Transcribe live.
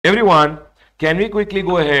Everyone, can we quickly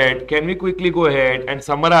go ahead? Can we quickly go ahead and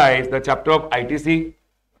summarize the chapter of ITC?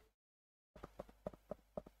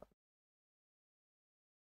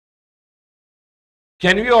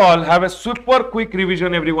 Can we all have a super quick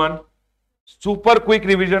revision, everyone? Super quick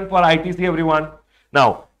revision for ITC, everyone.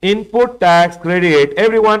 Now, input tax credit,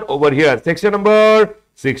 everyone over here. Section number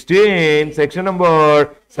 16, section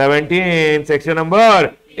number 17, section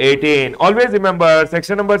number 18. Always remember,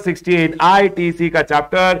 section number 16, ITC ka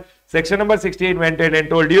chapter. Section number 16 went ahead and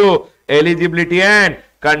told you eligibility and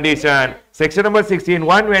condition. Section number 16,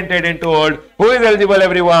 one went ahead and told who is eligible,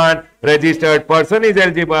 everyone. Registered person is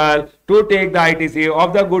eligible to take the ITC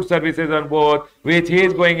of the goods services on both which he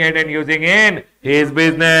is going ahead and using in his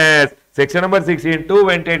business. Section number 16, 2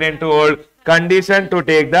 went ahead and told condition to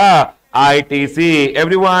take the ITC.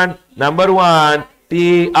 Everyone, number 1,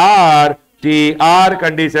 TR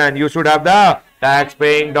condition. You should have the tax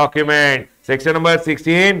paying document. Section number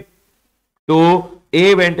 16, 2,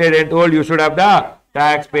 A went ahead and told you should have the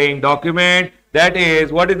tax paying document. That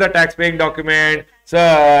is, what is the tax paying document?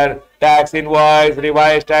 Sir, tax invoice,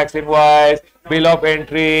 revised tax invoice, bill of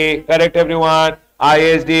entry, correct everyone,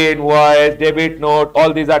 ISD invoice, debit note,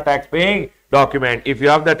 all these are tax paying document. If you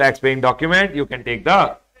have the tax paying document, you can take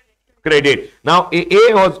the credit. Now,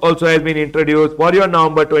 A also has been introduced for your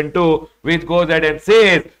November 22, which goes ahead and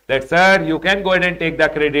says that, sir, you can go ahead and take the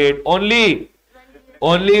credit only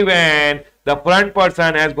when the front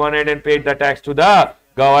person has gone ahead and paid the tax to the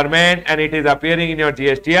government and it is appearing in your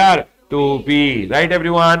GSTR to be, right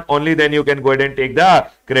everyone? Only then you can go ahead and take the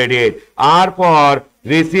credit. R for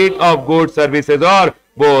receipt of goods, services or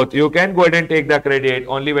both. You can go ahead and take the credit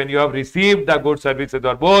only when you have received the goods, services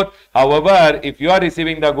or both. However, if you are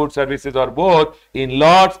receiving the goods, services or both in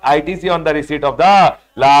lots, ITC on the receipt of the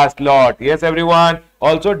last lot. Yes everyone.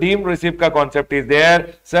 Also deemed receipt ka concept is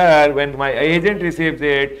there. Sir, when my agent receives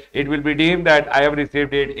it, it will be deemed that I have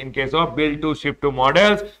received it. In case of bill to ship to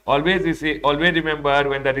models, always remember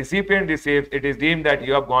when the recipient receives, it is deemed that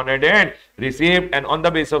you have gone ahead and received, and on the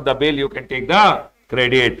basis of the bill you can take the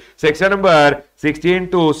credit. Section number 16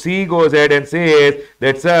 to C goes ahead and says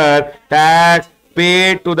that, sir, tax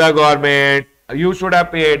paid to the government. You should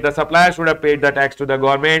have paid, the supplier should have paid the tax to the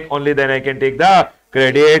government, only then I can take the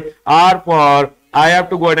credit. R for I have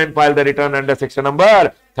to go ahead and file the return under section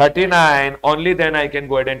number 39, only then I can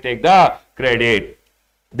go ahead and take the credit.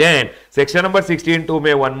 Then section number 16 to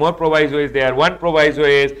may one more proviso is there. One proviso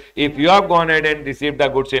is if you have gone ahead and received the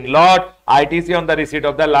goods in lot, ITC on the receipt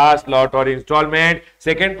of the last lot or installment.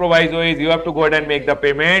 Second proviso is you have to go ahead and make the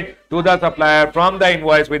payment to the supplier from the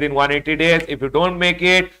invoice within 180 days. If you don't make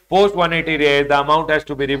it post 180 days, the amount has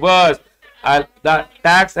to be reversed. The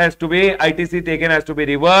tax has to be, ITC taken has to be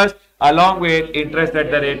reversed along with interest at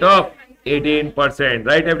the rate of 18%.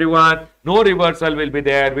 Right everyone? No reversal will be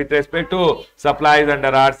there with respect to supplies under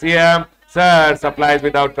RCM. Sir, supplies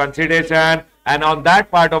without consideration and on that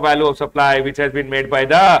part of value of supply which has been made by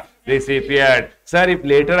the recipient. Sir, if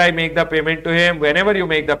later I make the payment to him, whenever you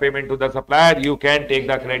make the payment to the supplier, you can take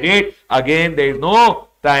the credit. Again, there is no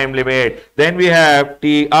time limit. Then we have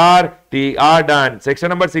TR done. Section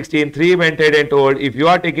number 16, 3 went ahead and told if you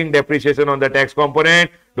are taking depreciation on the tax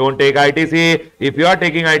component, don't take ITC. If you are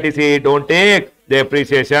taking ITC, don't take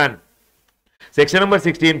depreciation. Section number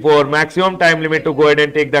 16, 4, maximum time limit to go ahead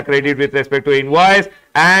and take the credit with respect to invoice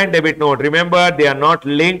and debit note. Remember, they are not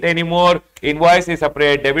linked anymore. Invoice is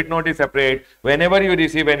separate, debit note is separate. Whenever you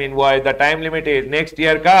receive an invoice, the time limit is next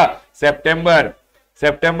year ka September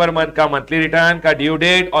month ka monthly return ka due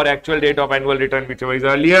date or actual date of annual return, whichever is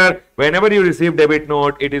earlier. Whenever you receive debit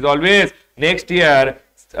note, it is always next year.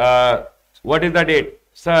 What is the date?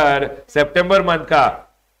 Sir, September month ka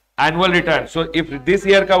annual return. So if this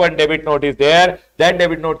year ka one debit note is there, that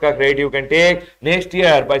debit note ka credit you can take next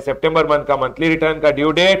year by September month ka monthly return ka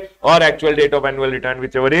due date or actual date of annual return,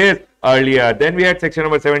 whichever is earlier. Then we had section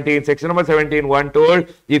number 17. Section number 17, 1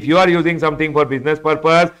 told if you are using something for business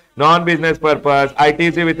purpose, non-business purpose,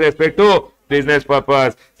 ITC with respect to business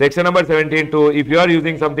purpose. Section number 17, 2, if you are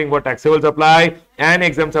using something for taxable supply and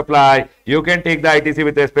exempt supply, you can take the ITC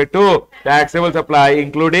with respect to taxable supply,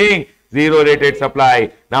 including zero rated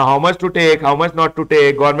supply. Now, how much to take, how much not to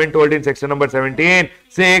take, government told in section number 17,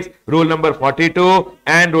 6, rule number 42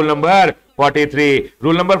 and rule number 43.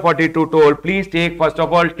 Rule number 42 told, please take first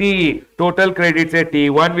of all T, total credits at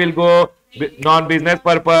T1 will go, non-business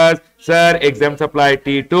purpose, sir, exempt supply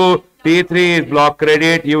T2, T3 is block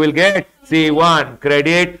credit, you will get C1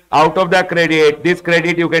 credit. Out of the credit, this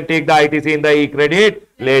credit you can take the ITC in the e-credit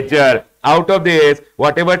ledger. Out of this,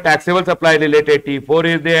 whatever taxable supply related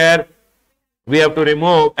T4 is there, we have to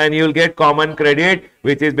remove, and you will get common credit,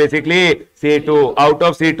 which is basically C2. Out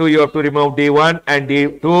of C2 you have to remove D1 and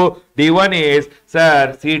D2. D1 is,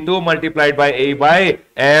 sir, C2 multiplied by A by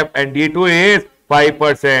F, and D2 is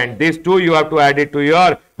 5%. This 2 you have to add it to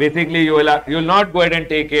your, basically you will not go ahead and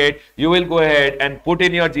take it, you will go ahead and put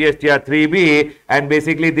in your GSTR 3B, and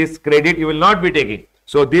basically this credit you will not be taking.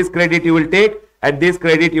 So this credit you will take, and this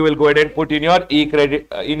credit you will go ahead and put in your E credit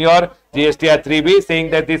in your GSTR 3B, saying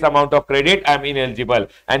that this amount of credit I am ineligible,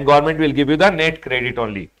 and government will give you the net credit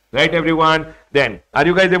only. Right, everyone? Then are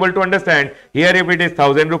you guys able to understand? Here if it is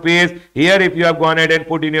 1000 rupees, here if you have gone ahead and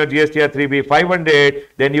put in your GSTR 3B 500,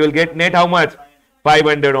 then you will get net how much?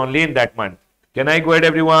 500 only in that month. Can I go ahead,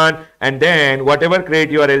 everyone? And then whatever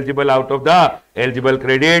credit you are eligible out of the eligible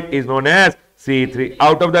credit is known as C3.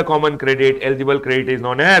 Out of the common credit, eligible credit is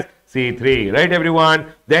known as C3. Right,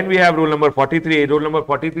 everyone? Then we have rule number 43. Rule number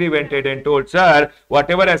 43 went ahead and told, sir,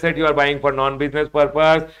 whatever asset you are buying for non-business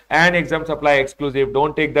purpose and exempt supply exclusive,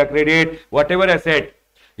 don't take the credit. Whatever asset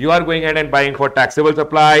you are going ahead and buying for taxable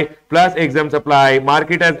supply plus exempt supply, mark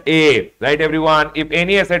it as A. Right, everyone? If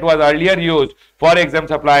any asset was earlier used for exempt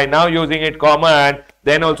supply, now using it common,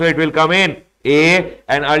 then also it will come in A,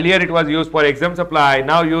 and earlier it was used for exempt supply,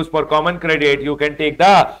 now used for common credit, you can take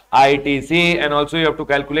the ITC, and also you have to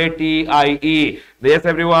calculate TIE. Yes,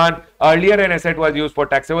 everyone, earlier an asset was used for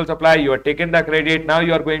taxable supply, you have taken the credit, now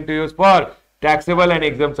you are going to use for taxable and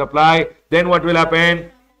exempt supply. Then what will happen?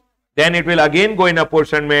 Then it will again go in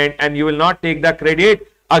apportionment, and you will not take the credit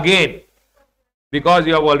again, because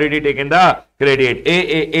you have already taken the credit.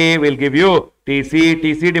 A will give you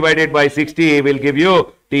TC divided by 60 will give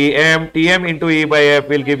you TM into E by F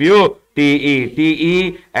will give you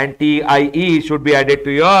TE and TIE should be added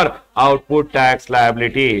to your output tax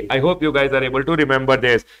liability. I hope you guys are able to remember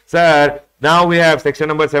this. Sir, now we have section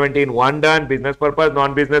number 17, 1 done, business purpose,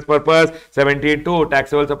 non-business purpose. 17, 2,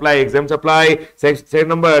 taxable supply, exempt supply. Section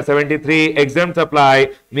number 73, exempt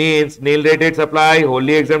supply means nil rated supply,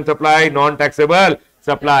 wholly exempt supply, non-taxable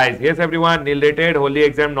supplies. Yes, everyone, nil rated, wholly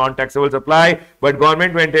exempt, non-taxable supply. But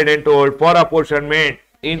government went ahead and told for apportionment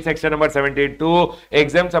in section number 72,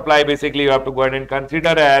 exempt supply basically you have to go ahead and consider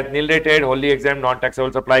as nil rated, wholly exempt,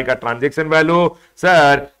 non-taxable supply ka transaction value.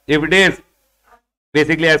 Sir, if it is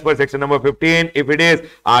basically as per section number 15, if it is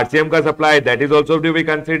RCM ka supply, that is also to be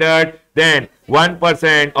considered. Then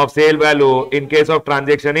 1% of sale value in case of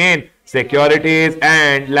transaction in securities,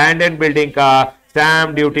 and land and building ka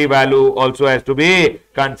stamp duty value also has to be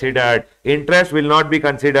considered. Interest will not be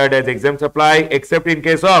considered as exempt supply except in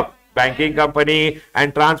case of banking company,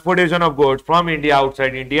 and transportation of goods from India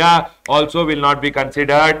outside India also will not be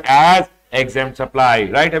considered as exempt supply.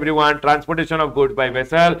 Right, everyone? Transportation of goods by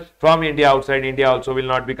vessel from India outside India also will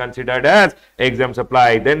not be considered as exempt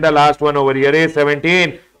supply. Then the last one over here is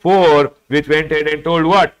 17.4, which went ahead and told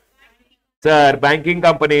what? Sir, banking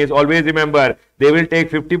companies, always remember, they will take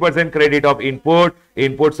 50% credit of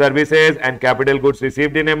input services and capital goods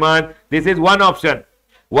received in a month. This is one option.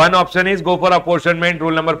 One option is go for apportionment,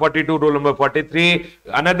 rule number 42, rule number 43.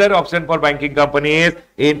 Another option for banking company is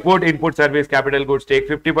input service, capital goods, take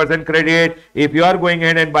 50% credit. If you are going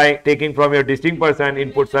ahead and taking from your distinct person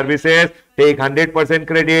input services, take 100%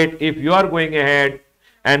 credit. If you are going ahead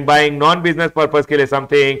and buying non-business purpose ke liye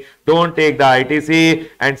something, don't take the ITC.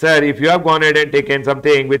 And sir, if you have gone ahead and taken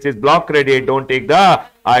something which is block credit, don't take the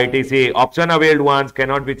ITC. Option availed ones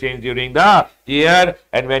cannot be changed during the year.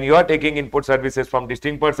 And when you are taking input services from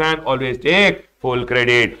distinct person, always take full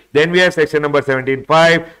credit. Then we have section number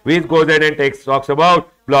 17.5, which goes ahead and talks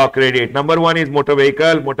about block credit. Number 1 is motor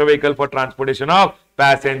vehicle for transportation of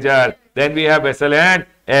passenger. Then we have vessel and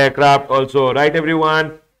aircraft also. Right,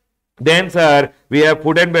 everyone? Then, sir, we have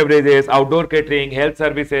food and beverages, outdoor catering, health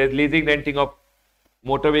services, leasing, renting of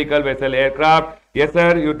motor vehicle, vessel, aircraft. Yes,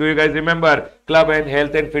 sir. Do you guys remember? Club and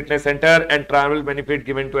health and fitness center, and travel benefit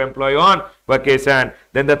given to employee on vacation.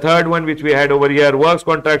 Then the third one which we had over here, works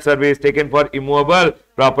contract service taken for immovable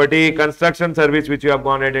property, construction service which you have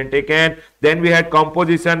gone ahead and taken. Then we had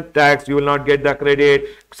composition tax, you will not get the credit.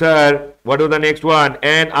 Sir, what was the next one?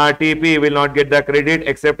 NRTP will not get the credit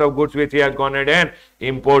except of goods which he has gone ahead and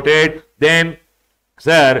imported. Then,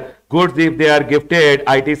 sir, goods if they are gifted,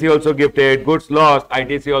 ITC also gifted, goods lost,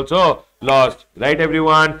 ITC also lost. Right,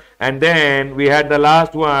 everyone? And then we had the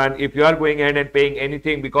last one, if you are going ahead and paying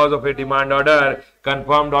anything because of a demand order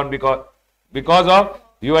confirmed on because of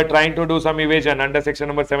you are trying to do some evasion under section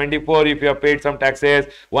number 74, if you have paid some taxes,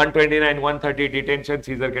 129, 130 detention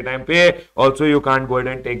seizure ke time pe, also you can't go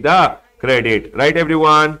ahead and take the credit. Right,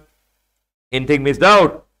 everyone? Anything missed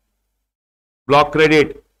out? Block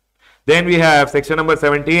credit. Then we have section number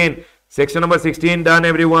 17, Section number 16 done,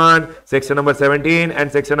 everyone. Section number 17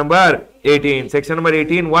 and section number 18. Section number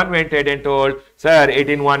 18, one went ahead and told, sir,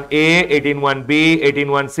 18.1a, 18.1b,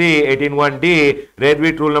 18.1c, 18.1d, read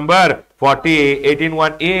with rule number 40.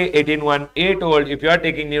 18.1a, 18.1a told, if you are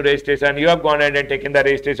taking new registration, you have gone ahead and taken the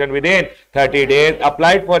registration within 30 days,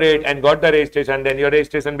 applied for it and got the registration, then your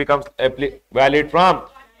registration becomes valid from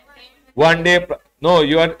 1 day. No,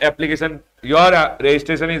 your application, your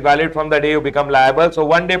registration is valid from the day you become liable. So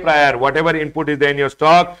 1 day prior, whatever input is there in your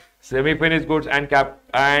stock, semi-finished goods and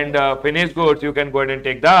finished goods, you can go ahead and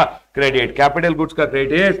take the credit. Capital goods ka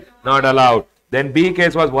credit is not allowed. Then B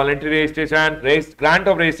case was voluntary registration. Grant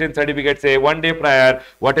of registration certificate say 1 day prior,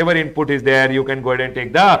 whatever input is there, you can go ahead and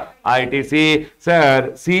take the ITC.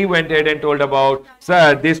 Sir, C went ahead and told about,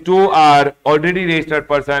 sir, these two are already registered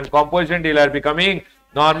person, composition dealer becoming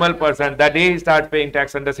normal person. The day he starts paying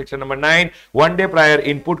tax under section number 9, 1 day prior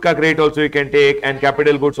input ka credit also you can take, and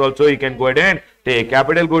capital goods also you can go ahead and take.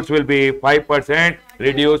 Capital goods will be 5%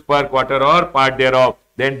 reduced per quarter or part thereof.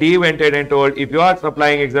 Then D went ahead and told, if you are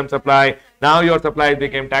supplying exempt supply, now your supplies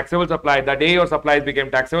became taxable supply. The day your supplies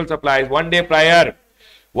became taxable supplies, 1 day prior,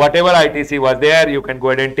 whatever ITC was there, you can go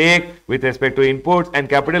ahead and take with respect to inputs, and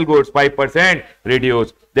capital goods 5%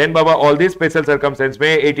 reduced. Then Baba, all these special circumstances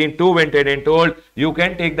may 18.2 went ahead and told, you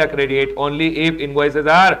can take the credit only if invoices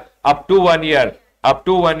are up to 1 year. Up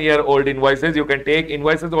to 1 year old invoices you can take.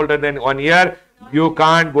 Invoices older than 1 year, you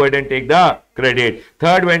can't go ahead and take the credit.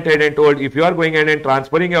 Third went ahead and told, if you are going ahead and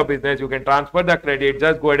transferring your business, you can transfer the credit.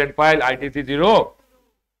 Just go ahead and file ITC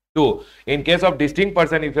 02. In case of distinct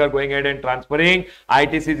person, if you are going ahead and transferring,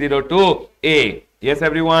 ITC 02A. Yes,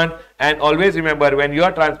 everyone. And always remember, when you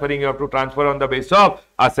are transferring, you have to transfer on the basis of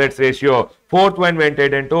assets ratio. Fourth one went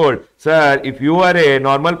ahead and told, sir, if you are a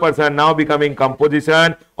normal person now becoming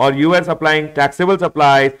composition, or you are supplying taxable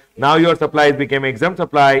supplies, now your supplies became exempt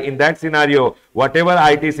supply. In that scenario, whatever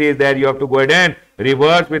ITC is there, you have to go ahead and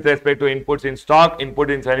reverse with respect to inputs in stock,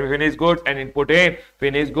 input in semi-finished goods, and input in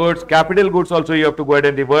finished goods. Capital goods also you have to go ahead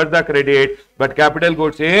and reverse the credit, but capital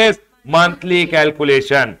goods is monthly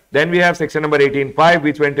calculation. Then we have section number 18.5,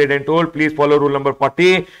 which went ahead and told, please follow rule number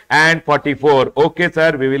 40 and 44. Okay,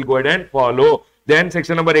 sir, we will go ahead and follow. Then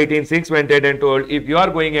section number 18.6 went ahead and told, if you are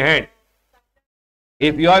going ahead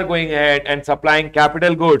and supplying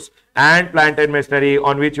capital goods and plant and machinery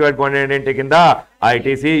on which you are going ahead and taken the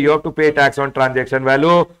ITC, you have to pay tax on transaction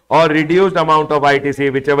value or reduced amount of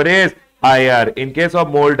ITC, whichever is higher. In case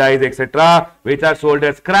of mold, dyes, etc., which are sold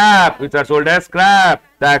as scrap,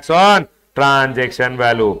 tax on transaction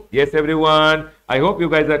value. Yes, everyone. I hope you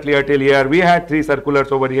guys are clear till here. We had 3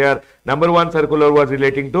 circulars over here. Number 1 circular was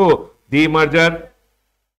relating to demerger.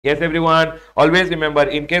 Yes, everyone. Always remember,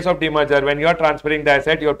 in case of demerger, when you are transferring the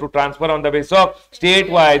asset, you have to transfer on the basis of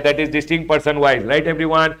state-wise, that is distinct person-wise. Right,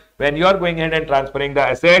 everyone? When you are going ahead and transferring the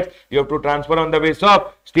assets, you have to transfer on the basis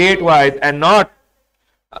of state-wise and not,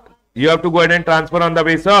 you have to go ahead and transfer on the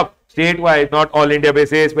basis of state-wise, not all India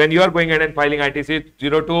basis. When you are going ahead and filing ITC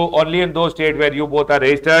 02, only in those states where you both are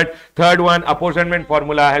registered. Third one, apportionment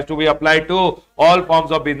formula has to be applied to all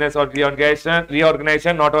forms of business or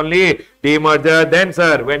reorganization, not only demerger. Then,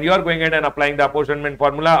 sir, when you are going ahead and applying the apportionment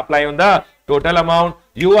formula, apply on the total amount.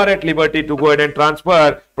 You are at liberty to go ahead and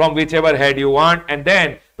transfer from whichever head you want. And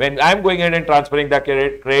then, when I am going ahead and transferring the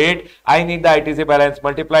credit, I need the ITC balance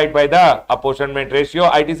multiplied by the apportionment ratio.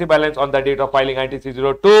 ITC balance on the date of filing ITC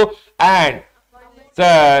 02 and,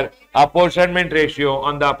 sir, apportionment ratio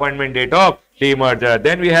on the appointment date of demerger.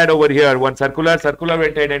 Then we had over here one circular. Circular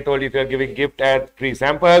went ahead and told, if you are giving gift as free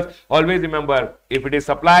samples, always remember, if it is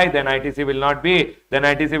supply, then ITC will not be, then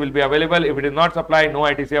ITC will be available. If it is not supply, no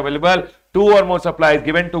ITC available. 2 or more supplies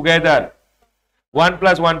given together, 1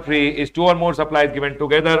 plus 1 free is 2 or more supplies given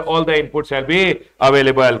together, all the inputs shall be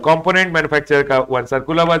available. Component manufacturer, one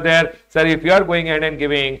circular was there. Sir, if you are going ahead and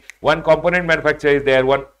giving one component manufacturer is there,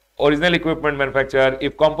 one original equipment manufacturer,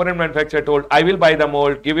 if component manufacturer told, I will buy the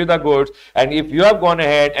mold, give you the goods, and if you have gone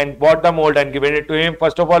ahead and bought the mold and given it to him,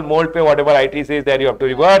 first of all, mold pay whatever ITC is there, you have to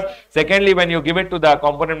reverse. Secondly, when you give it to the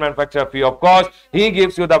component manufacturer free of cost, he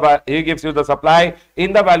gives you the supply.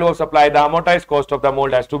 In the value of supply, the amortized cost of the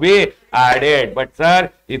mold has to be added. But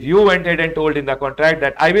sir, if you went ahead and told in the contract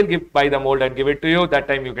that I will buy the mold and give it to you, that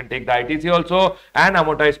time you can take the ITC also, and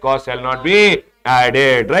amortized cost shall not be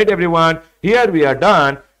added. Right, everyone? Here we are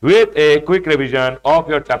done with a quick revision of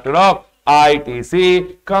your chapter of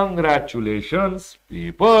ITC. Congratulations,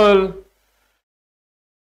 people.